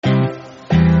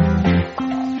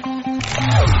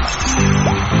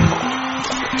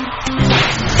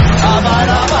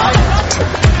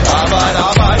Arbejde,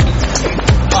 arbejde.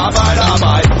 Arbejde,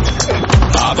 arbejde.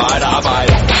 Arbejde,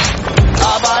 arbejde.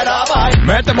 Arbejde, arbejde.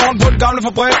 Mandag morgen på den gamle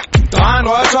fabrik. Drejer en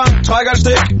rørtang, trækker et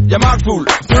stik. Jeg er magtfuld,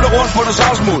 flytter rundt på noget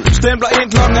savsmuld. Stempler ind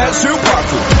klokken 6:30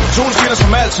 pragtfuld. Solen skinner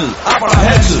som altid, arbejder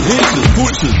halvtid, heltid,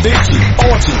 fuldtid, deltid,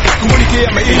 overtid.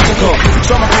 Kommunikerer med intercom,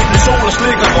 sommerbilen, sol og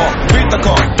slik og rom. Vinter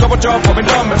kom, går på job og min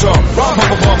lomme tom. Rom, pom,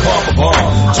 pom, pom, pom, pom.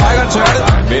 Trækker en tærte,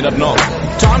 vender den om.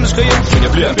 Tarmene skriger, men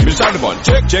jeg bliver min samlebold.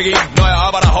 Tjek ind, når jeg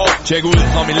arbejder hårdt. Tjek ud,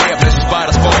 når min læreplads er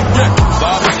spejdersport.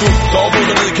 Bare på stue,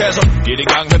 sovepuder ned i kasser. Giv det i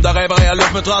gang, hvem der reparerer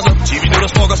luftmadrasser. 10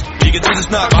 minutters frokost, ikke tid til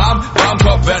snak. Varm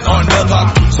kop vand og en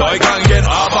madpakke. Så i gang igen,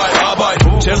 arbejde, arbejde.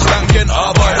 Tæt slang igen,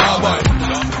 arbejde, arbejde.